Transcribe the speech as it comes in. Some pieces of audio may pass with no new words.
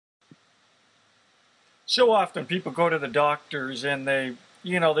So often people go to the doctors and they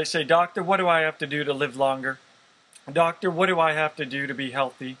say, "Doctor, what do I have to do to live longer? Doctor, what do I have to do to be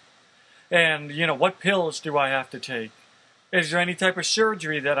healthy? And, what pills do I have to take? Is there any type of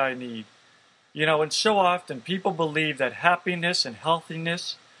surgery that I need?" And so often people believe that happiness and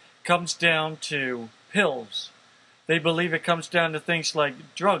healthiness comes down to pills. They believe it comes down to things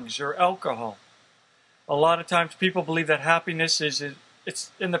like drugs or alcohol. A lot of times people believe that happiness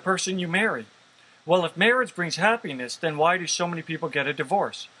it's in the person you marry. Well, if marriage brings happiness, then why do so many people get a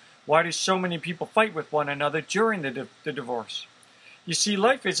divorce? Why do so many people fight with one another during the divorce? You see,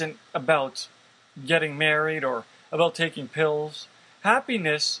 life isn't about getting married or about taking pills.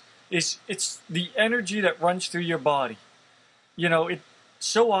 Happiness it's the energy that runs through your body. It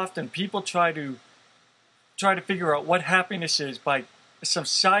so often people try to figure out what happiness is by some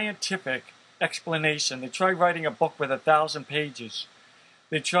scientific explanation. They try writing a book with 1,000 pages.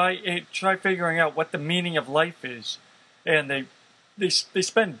 They try figuring out what the meaning of life is, and they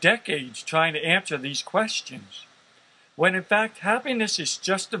spend decades trying to answer these questions. When in fact, happiness is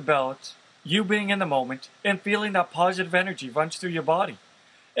just about you being in the moment and feeling that positive energy runs through your body.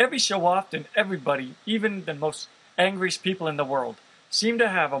 Every so often, everybody, even the most angriest people in the world, seem to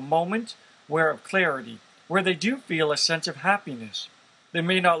have a moment of clarity, where they do feel a sense of happiness. They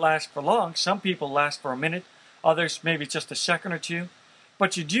may not last for long. Some people last for a minute, others maybe just a second or two.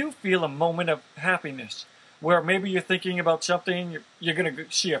 But you do feel a moment of happiness, where maybe you're thinking about something, you're going to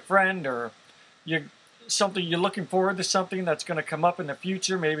see a friend, or you're looking forward to something that's going to come up in the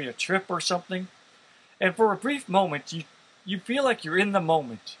future, maybe a trip or something. And for a brief moment, you feel like you're in the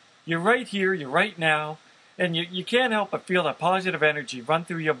moment. You're right here, you're right now, and you can't help but feel that positive energy run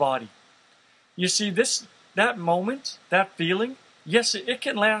through your body. You see, that moment, that feeling, yes, it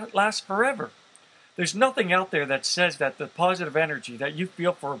can last forever. There's nothing out there that says that the positive energy that you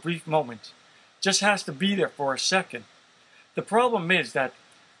feel for a brief moment just has to be there for a second. The problem is that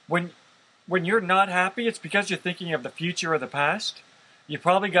when you're not happy, it's because you're thinking of the future or the past. You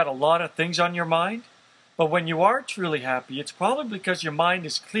probably got a lot of things on your mind. But when you are truly happy, it's probably because your mind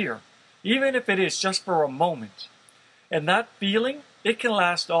is clear, even if it is just for a moment. And that feeling, it can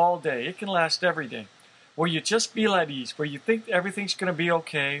last all day. It can last every day. Where you just feel at ease, where you think everything's going to be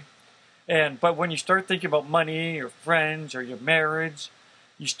okay. But when you start thinking about money or friends or your marriage,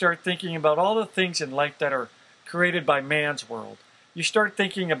 you start thinking about all the things in life that are created by man's world. You start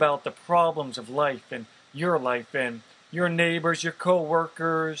thinking about the problems of life and your neighbors, your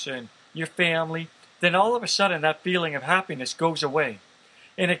co-workers, and your family. Then all of a sudden that feeling of happiness goes away.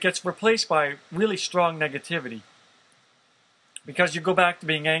 And it gets replaced by really strong negativity. Because you go back to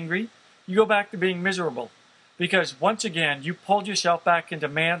being angry, you go back to being miserable. Because once again, you pulled yourself back into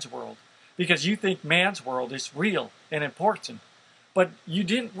man's world. Because you think man's world is real and important. But you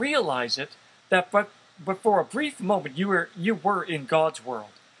didn't realize but for a brief moment you were in God's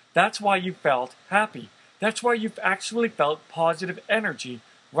world. That's why you felt happy. That's why you've actually felt positive energy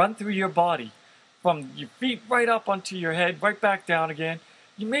run through your body. From your feet right up onto your head, right back down again.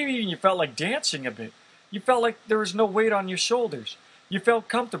 Maybe even you felt like dancing a bit. You felt like there was no weight on your shoulders. You felt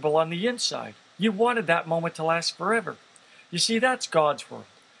comfortable on the inside. You wanted that moment to last forever. You see, that's God's world.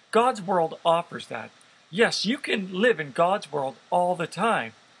 God's world offers that. Yes, you can live in God's world all the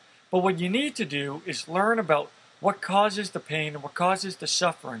time. But what you need to do is learn about what causes the pain and what causes the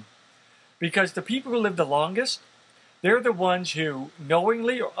suffering. Because the people who live the longest, they're the ones who,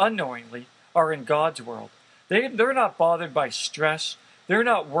 knowingly or unknowingly, are in God's world. They're not bothered by stress. They're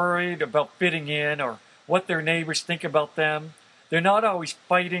not worried about fitting in or what their neighbors think about them. They're not always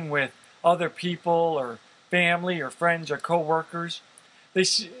fighting with other people or family or friends or co-workers.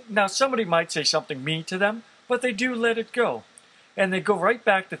 Now somebody might say something mean to them, but they do let it go. And they go right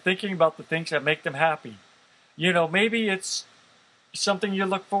back to thinking about the things that make them happy. Maybe it's something you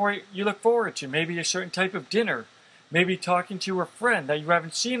look forward to. Maybe a certain type of dinner. Maybe talking to a friend that you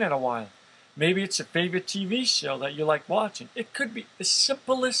haven't seen in a while. Maybe it's a favorite TV show that you like watching. It could be the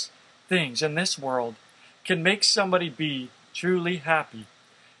simplest things in this world can make somebody be truly happy.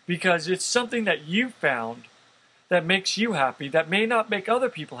 Because it's something that you found that makes you happy, that may not make other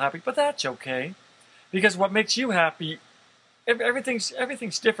people happy, but that's okay. Because what makes you happy,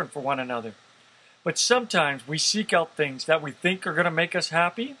 everything's different for one another. But sometimes we seek out things that we think are going to make us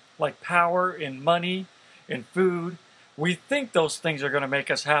happy, like power and money and food. We think those things are going to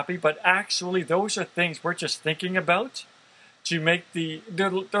make us happy, but actually those are things we're just thinking about to make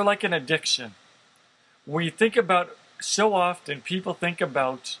they're like an addiction. We think about, so often people think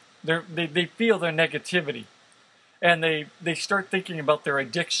about, they feel their negativity, and they start thinking about their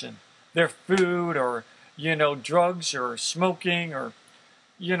addiction, their food, or drugs or smoking, or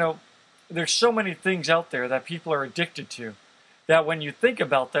there's so many things out there that people are addicted to that when you think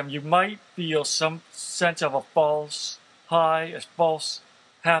about them, you might feel some sense of a false high, a false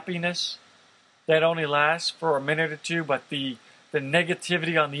happiness that only lasts for a minute or two, but the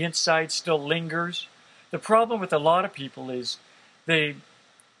negativity on the inside still lingers. The problem with a lot of people is they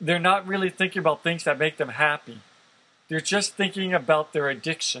they're not really thinking about things that make them happy. They're just thinking about their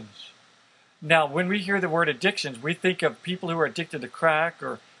addictions. Now, when we hear the word addictions, we think of people who are addicted to crack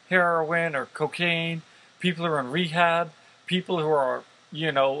or heroin or cocaine, people who are in rehab, people who are,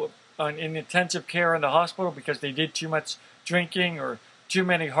 in intensive care in the hospital because they did too much drinking or too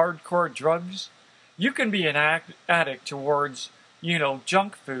many hardcore drugs. You can be an addict towards,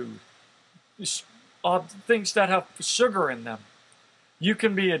 junk food, things that have sugar in them. You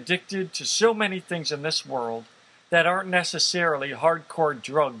can be addicted to so many things in this world that aren't necessarily hardcore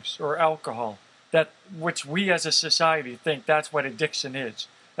drugs or alcohol, which we as a society think that's what addiction is.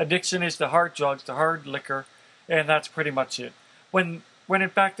 Addiction is the hard drugs, the hard liquor, and that's pretty much it. When in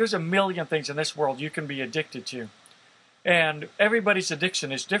fact there's a million things in this world you can be addicted to. And everybody's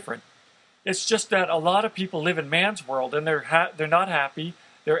addiction is different. It's just that a lot of people live in man's world and they're not happy,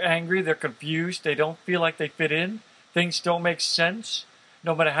 they're angry, they're confused, they don't feel like they fit in, things don't make sense.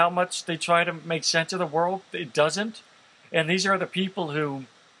 No matter how much they try to make sense of the world, it doesn't. And these are the people who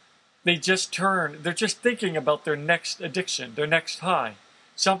they're just thinking about their next addiction, their next high.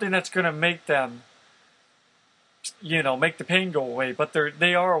 Something that's going to make them, make the pain go away. But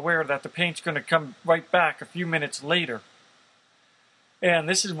they are aware that the pain's going to come right back a few minutes later. And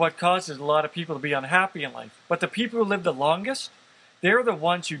this is what causes a lot of people to be unhappy in life. But the people who live the longest, they're the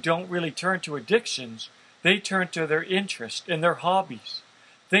ones who don't really turn to addictions. They turn to their interest and their hobbies.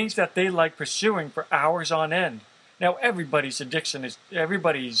 Things that they like pursuing for hours on end. Now, everybody's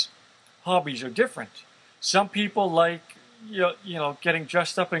hobbies are different. Some people like, getting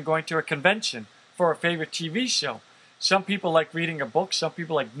dressed up and going to a convention for a favorite TV show. Some people like reading a book. Some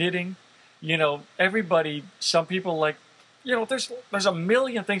people like knitting. Some people like, there's a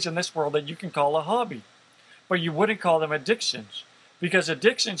million things in this world that you can call a hobby. But you wouldn't call them addictions. Because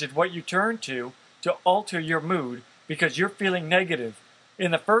addictions is what you turn to alter your mood because you're feeling negative in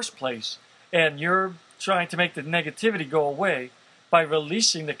the first place, and you're trying to make the negativity go away by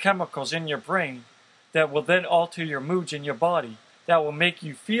releasing the chemicals in your brain that will then alter your moods in your body, that will make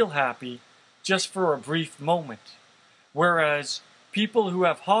you feel happy just for a brief moment. Whereas people who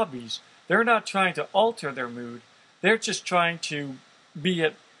have hobbies, they're not trying to alter their mood, they're just trying to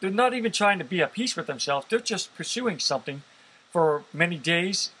they're not even trying to be at peace with themselves, they're just pursuing something for many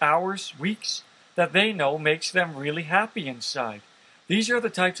days, hours, weeks, that they know makes them really happy inside. These are the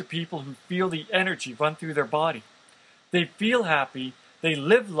types of people who feel the energy run through their body. They feel happy, they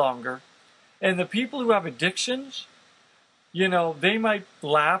live longer, and the people who have addictions, they might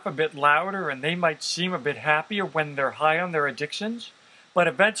laugh a bit louder and they might seem a bit happier when they're high on their addictions, but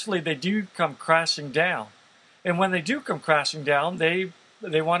eventually they do come crashing down. And when they do come crashing down, they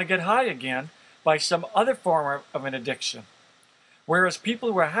want to get high again by some other form of an addiction. Whereas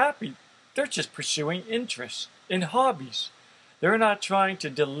people who are happy, they're just pursuing interests in hobbies. They're not trying to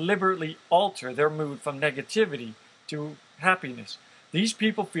deliberately alter their mood from negativity to happiness. These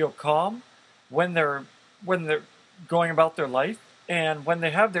people feel calm when they're going about their life, and when they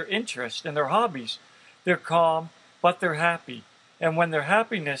have their interests and their hobbies, they're calm, but they're happy. And when their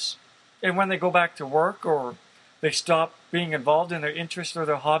happiness, and when they go back to work or they stop being involved in their interests or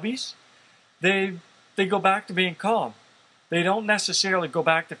their hobbies, they go back to being calm. They don't necessarily go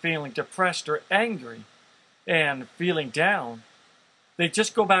back to feeling depressed or angry and feeling down. They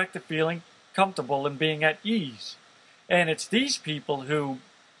just go back to feeling comfortable and being at ease. And it's these people who,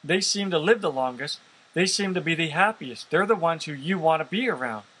 they seem to live the longest. They seem to be the happiest. They're the ones who you want to be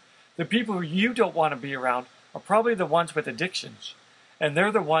around. The people who you don't want to be around are probably the ones with addictions. And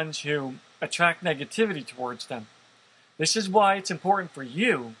they're the ones who attract negativity towards them. This is why it's important for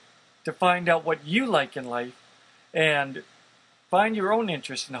you to find out what you like in life and find your own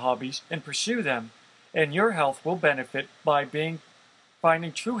interests and hobbies and pursue them. And your health will benefit by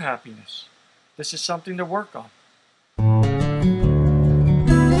finding true happiness. This is something to work on.